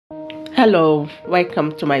Hello,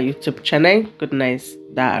 welcome to my YouTube channel, Goodnice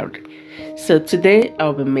Diary. So today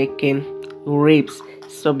I'll be making ribs.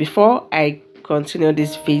 So before I continue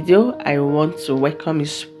this video, I want to welcome you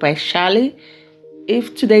specially.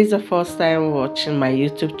 If today is the first time watching my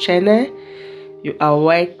YouTube channel, you are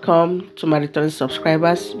welcome. To my returning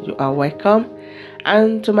subscribers, you are welcome.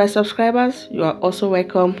 And to my subscribers, you are also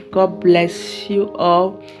welcome. God bless you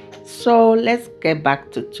all. So let's get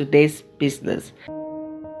back to today's business.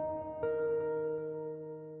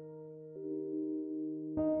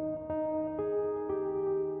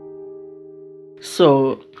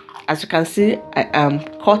 So as you can see, I am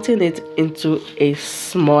cutting it into a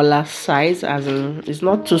smaller size, as in it's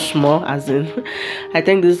not too small, as in I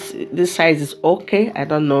think this size is okay. I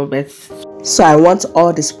don't know, but so I want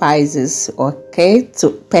all the spices, okay, to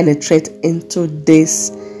penetrate into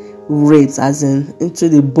this ribs, as in into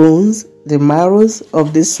the bones, the marrows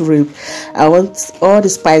of this rib. I want all the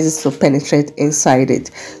spices to penetrate inside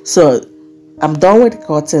it. So I'm done with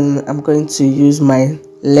cutting. I'm going to use my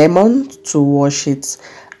lemon to wash it,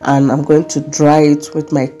 and I'm going to dry it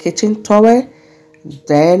with my kitchen towel.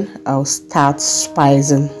 Then I'll start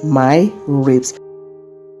spicing my ribs.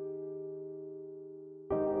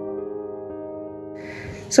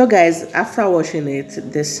 So guys, after washing it,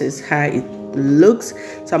 this is how it looks.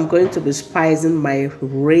 So I'm going to be spicing my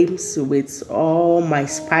ribs with all my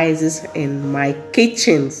spices in my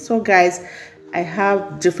kitchen. So guys, I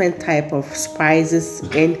have different type of spices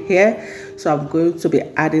in here, so I'm going to be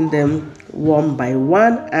adding them one by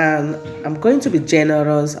one, and I'm going to be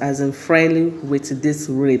generous, as in friendly, with these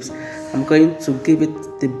ribs. I'm going to give it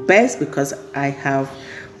the best because I have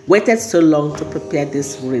waited so long to prepare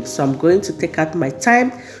this ribs. So I'm going to take out my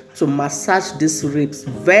time to massage these ribs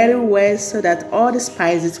very well, so that all the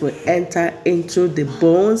spices will enter into the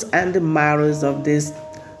bones and the marrows of this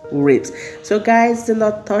ribs. So guys, do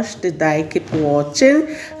not touch the dye, keep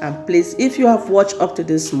watching, and please, if you have watched up to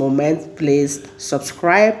this moment, please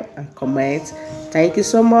subscribe and comment. Thank you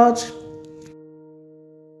so much.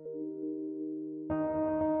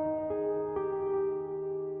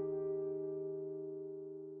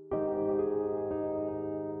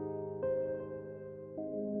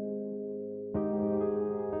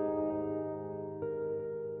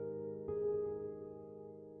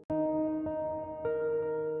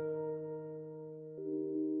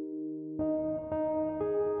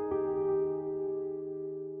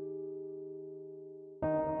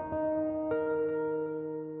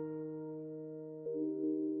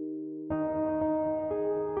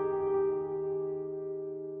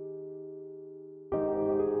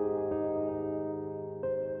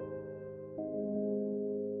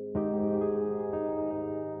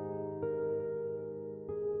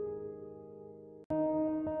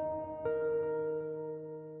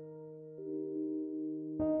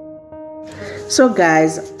 So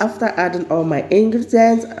guys, after adding all my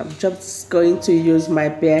ingredients, I'm just going to use my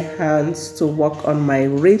bare hands to work on my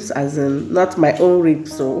ribs, as in not my own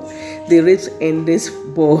ribs, so the ribs in this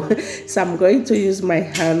bowl. So I'm going to use my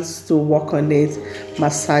hands to work on it,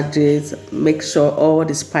 massage it, make sure all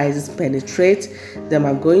the spices penetrate. Then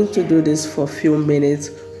I'm going to do this for a few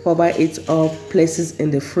minutes, cover it up, place it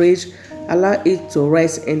in the fridge, allow it to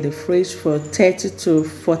rest in the fridge for 30 to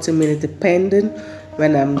 40 minutes depending.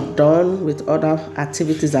 When I'm done with other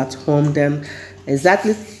activities at home, then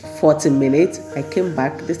exactly 40 minutes, I came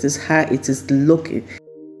back. This is how it is looking.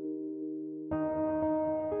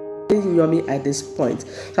 Yummy at this point.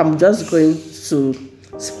 So I'm just going to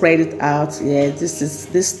spread it out. Yeah,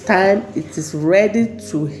 this time it is ready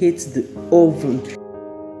to hit the oven.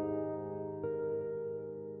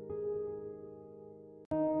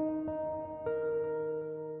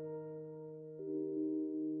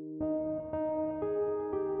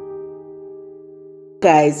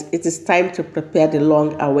 Guys, it is time to prepare the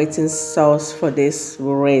long awaiting sauce for this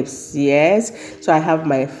ribs. Yes, so I have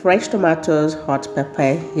my fresh tomatoes, hot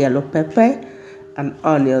pepper, yellow pepper, and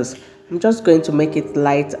onions. I'm just going to make it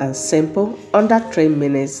light and simple. Under 3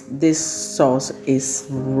 minutes, this sauce is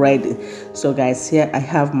ready. So guys, here I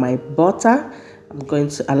have my butter. I'm going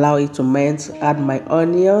to allow it to melt, add my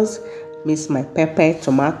onions, mix my pepper,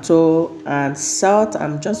 tomato, and salt.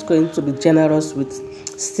 I'm just going to be generous with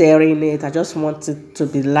stirring it. I just want it to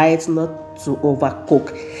be light, not to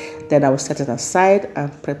overcook. Then I will set it aside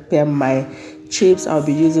and prepare my chips. I'll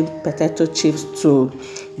be using potato chips to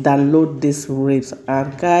download these ribs,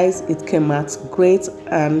 and guys, it came out great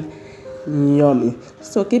and yummy.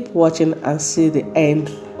 So keep watching and see the end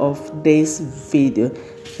of this video.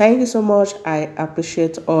 Thank you so much. I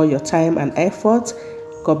appreciate all your time and effort.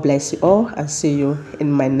 God bless you all, and see you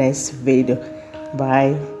in my next video.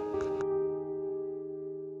 Bye.